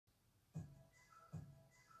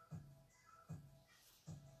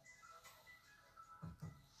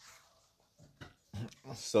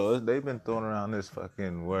So they've been throwing around this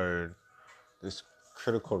fucking word, this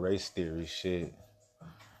critical race theory shit,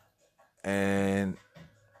 and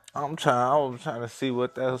I'm trying to see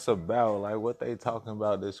what that's about. Like, what they talking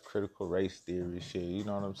about, this critical race theory shit. You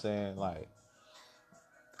know what I'm saying? Like,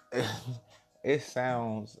 it, it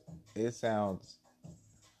sounds, it sounds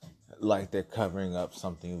like they're covering up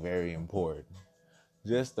something very important.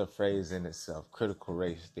 Just the phrase in itself, critical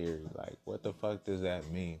race theory. Like, what the fuck does that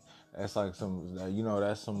mean? That's like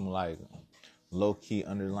that's some like low key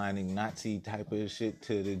underlining Nazi type of shit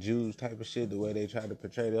to the Jews type of shit. The way they try to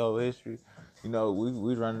portray the whole history.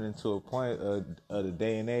 We running into a point of the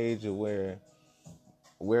day and age of where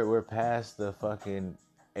we're past the fucking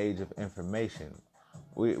age of information.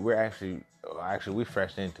 We're actually we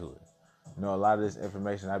fresh into it. A lot of this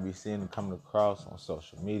information I be seeing coming across on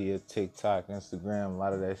social media, TikTok, Instagram, a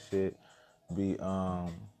lot of that shit be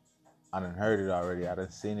I done heard it already. I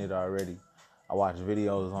done seen it already. I watch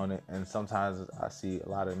videos on it, and sometimes I see a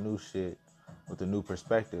lot of new shit with a new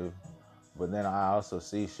perspective. But then I also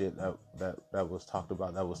see shit that was talked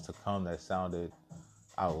about that was to come that sounded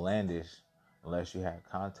outlandish unless you had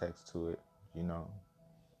context to it, you know.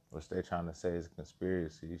 Which they trying to say is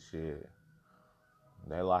conspiracy shit.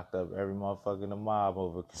 They locked up every motherfucker in the mob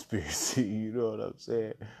over conspiracy, you know what I'm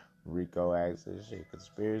saying? Rico access shit.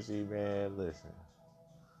 Conspiracy, man, listen.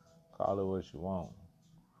 Call it what you want.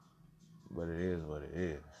 But it is what it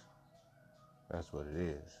is. That's what it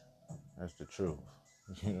is. That's the truth.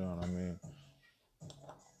 You know what I mean?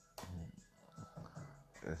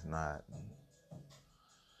 It's not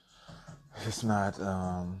it's not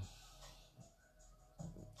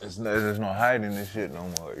there's no hiding this shit no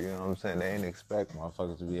more. You know what I'm saying? They ain't expect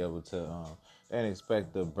motherfuckers to be able to. They ain't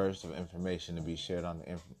expect the burst of information to be shared on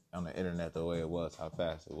the internet the way it was, how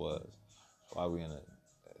fast it was. That's why we in a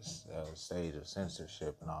stage of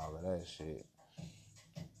censorship and all of that shit.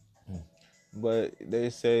 But they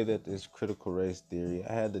say that this critical race theory.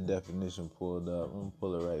 I had the definition pulled up. I'm gonna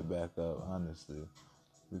pull it right back up, honestly,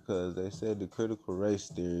 because they said the critical race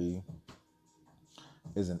theory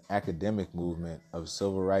is an academic movement of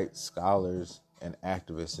civil rights scholars and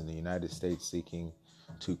activists in the United States seeking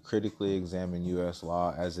to critically examine U.S.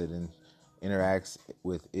 law as it interacts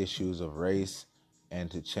with issues of race and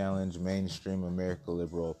to challenge mainstream American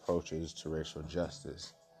liberal approaches to racial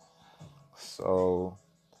justice. So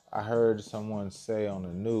I heard someone say on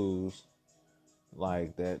the news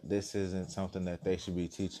like that this isn't something that they should be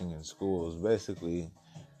teaching in schools. Basically,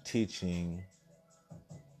 teaching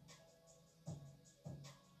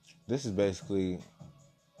this is basically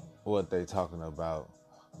what they talking about.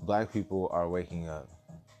 Black people are waking up.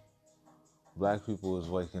 Black people is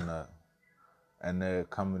waking up, and they're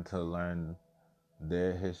coming to learn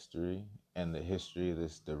their history and the history of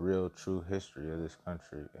the real, true history of this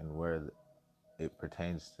country and where it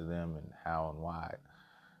pertains to them and how and why,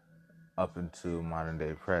 up into modern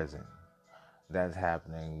day present. That's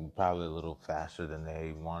happening probably a little faster than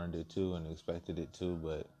they wanted it to and expected it to,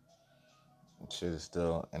 but shit is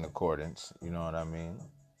still in accordance. You know what I mean?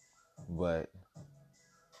 But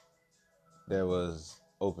there was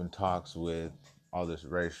open talks with all this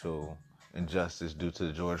racial injustice due to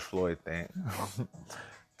the George Floyd thing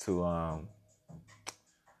to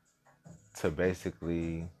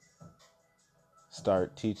basically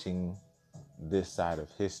start teaching this side of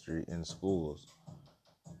history in schools.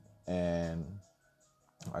 And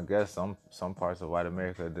I guess some parts of white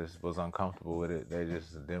America just was uncomfortable with it. They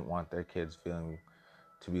just didn't want their kids feeling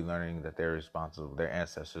to be learning that their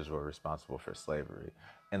ancestors were responsible for slavery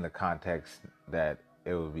in the context that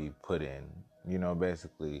it would be put in,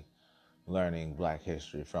 basically learning black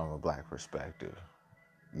history from a black perspective.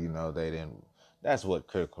 They didn't, that's what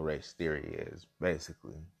critical race theory is,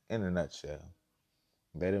 basically, in a nutshell.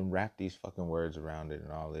 They didn't wrap these fucking words around it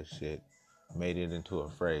and all this shit, made it into a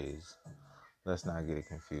phrase. Let's not get it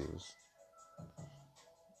confused.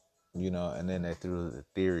 And then they threw the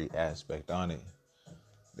theory aspect on it.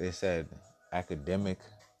 They said academic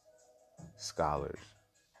scholars,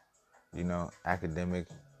 academic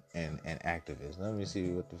and activists. Let me see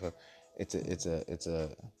what the fuck. It's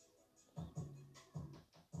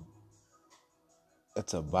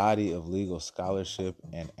a body of legal scholarship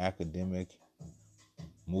and academic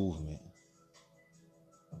movement.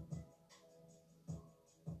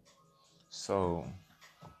 So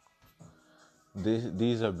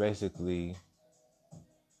these are basically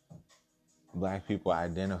black people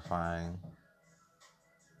identifying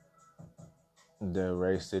their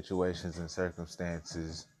race situations and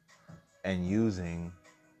circumstances and using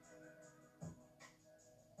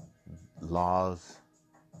laws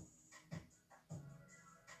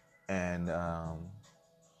and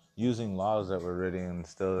using laws that were written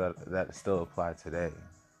still that still apply today.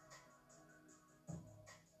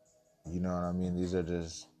 You know what I mean? These are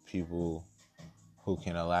just people who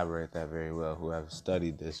can elaborate that very well, who have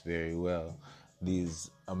studied this very well.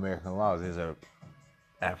 These American laws, these are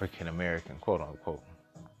African American, quote unquote,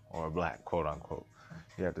 or black, quote unquote.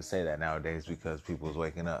 You have to say that nowadays because people's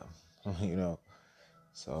waking up, you know.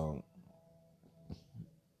 So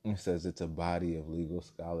it says it's a body of legal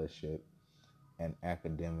scholarship and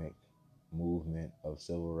academic movement of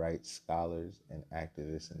civil rights scholars and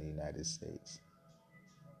activists in the United States,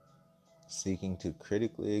 seeking to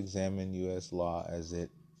critically examine U.S. law as it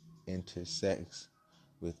intersects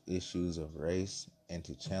with issues of race and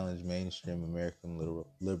to challenge mainstream American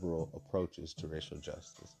liberal approaches to racial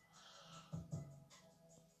justice.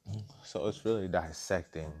 So it's really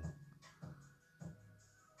dissecting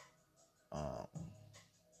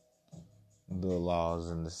the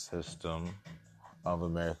laws and the system of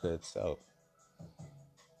America itself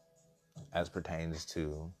as pertains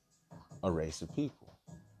to a race of people.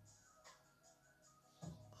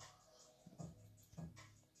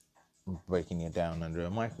 Breaking it down under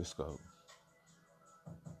a microscope.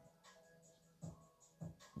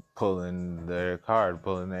 Pulling their card,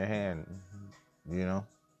 pulling their hand, you know?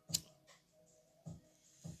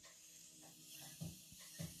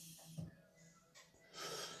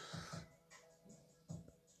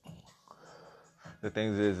 The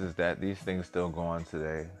thing is that these things still go on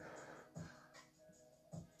today.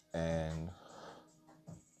 And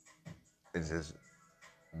it's just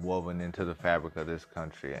woven into the fabric of this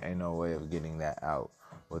country. Ain't no way of getting that out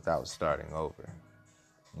without starting over.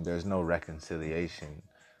 There's no reconciliation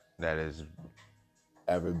that has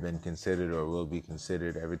ever been considered or will be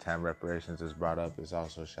considered. Every time reparations is brought up, it's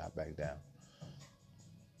also shot back down.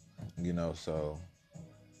 You know, so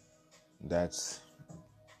that's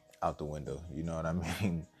out the window. You know what I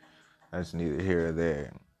mean? That's neither here or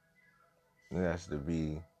there. There has to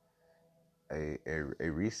be a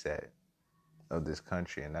reset of this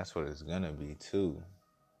country, and that's what it's gonna be too.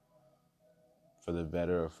 For the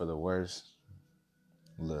better or for the worse,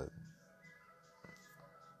 look,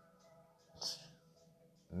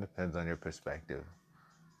 it depends on your perspective.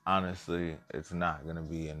 Honestly, it's not gonna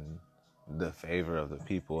be in the favor of the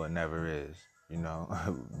people. It never is. You know,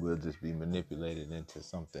 we'll just be manipulated into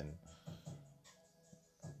something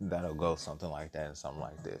that'll go something like that and something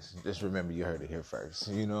like this. Just remember you heard it here first.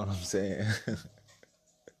 You know what I'm saying?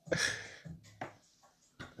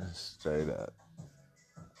 Straight up.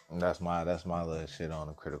 That's my little shit on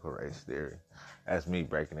the critical race theory. That's me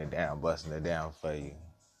breaking it down, busting it down for you.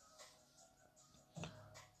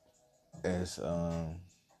 It's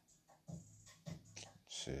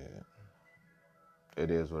shit. It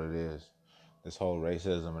is what it is. This whole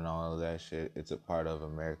racism and all of that shit, it's a part of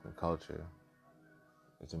American culture.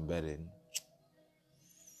 It's embedded.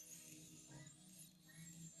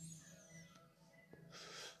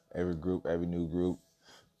 Every group, every new group,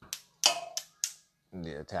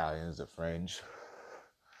 the Italians, the French,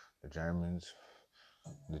 the Germans,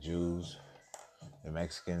 the Jews, the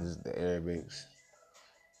Mexicans, the Arabics,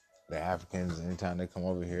 the Africans, anytime they come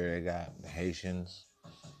over here, they got the Haitians,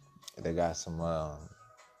 they got some,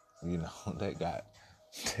 they got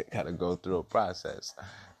to go through a process.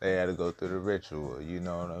 They had to go through the ritual, you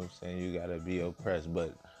know what I'm saying? You got to be oppressed,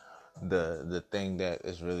 but the thing that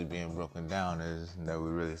is really being broken down is that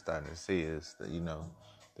we're really starting to see is that,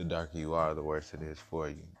 the darker you are, the worse it is for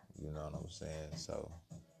you. You know what I'm saying? So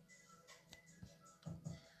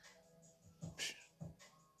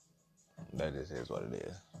that just is what it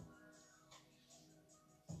is.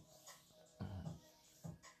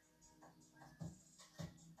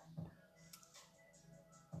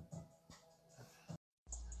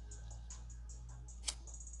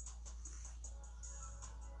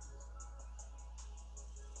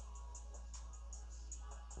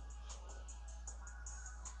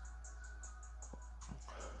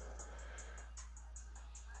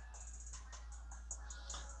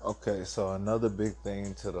 Okay, so another big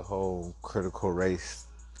thing to the whole critical race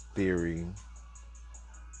theory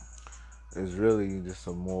is really just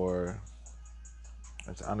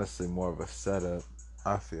it's honestly more of a setup,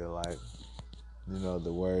 I feel like.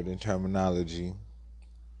 The word and terminology,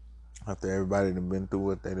 after everybody done been through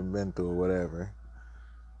what they done been through or whatever,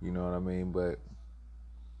 you know what I mean? But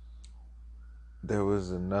there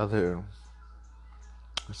was another,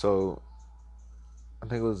 so I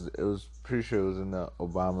think it was pretty sure it was in the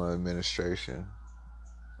Obama administration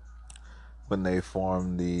when they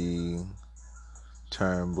formed the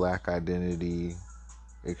term Black Identity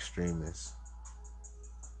Extremists.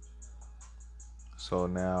 So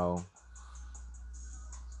now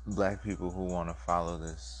black people who want to follow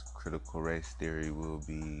this critical race theory will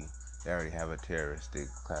be, they already have a terroristic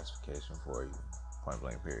classification for you, point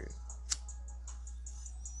blank period.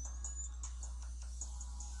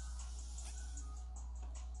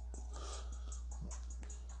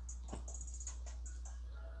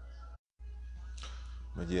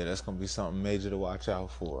 But yeah, that's gonna be something major to watch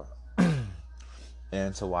out for,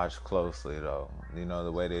 and to watch closely though. You know,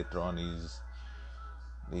 the way they throwing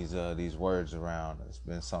these words around, it's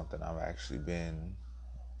been something I've actually been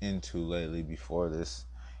into lately before this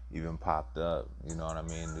even popped up. You know what I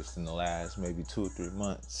mean? Just in the last maybe 2 or 3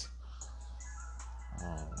 months.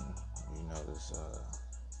 You know, there's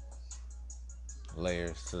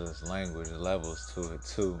layers to this language, levels to it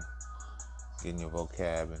too. Getting your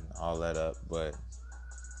vocab and all that up, but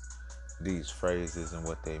these phrases and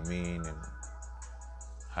what they mean and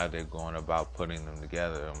how they're going about putting them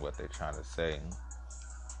together and what they're trying to say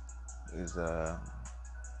is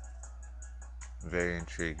very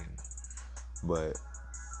intriguing. But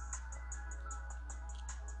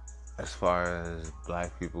as far as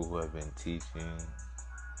black people who have been teaching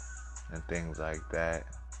and things like that,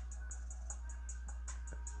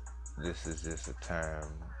 this is just a term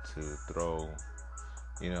to throw,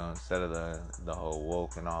 you know, instead of the whole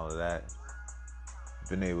woke and all of that,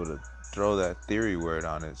 been able to throw that theory word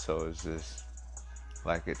on it, so it's just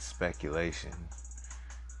like it's speculation,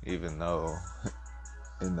 even though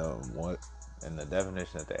in the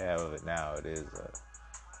definition that they have of it now, it is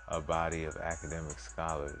a body of academic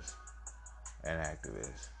scholars and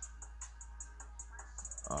activists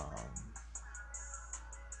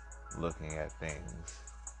looking at things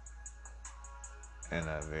in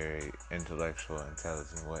a very intellectual,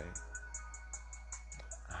 intelligent way.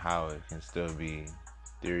 How it can still be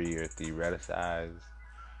theory or theoreticized,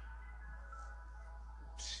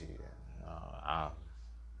 shit,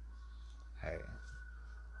 hey,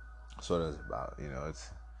 that's what it's about, you know.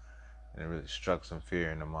 It really struck some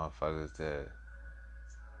fear in the motherfuckers to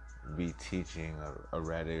be teaching a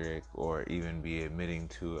rhetoric or even be admitting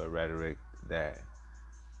to a rhetoric that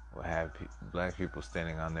will have black people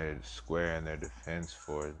standing on their square in their defense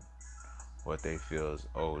for what they feel is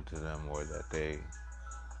owed to them, or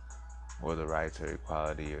or the rights or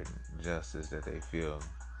equality or justice that they feel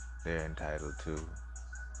they're entitled to.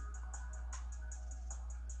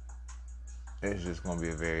 It's just gonna be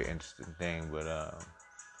a very interesting thing, but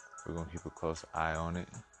we're gonna keep a close eye on it.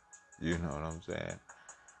 You know what I'm saying?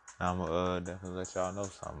 I'm gonna definitely let y'all know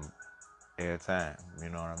something every time. You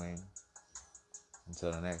know what I mean?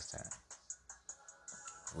 Until the next time,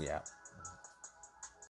 we out.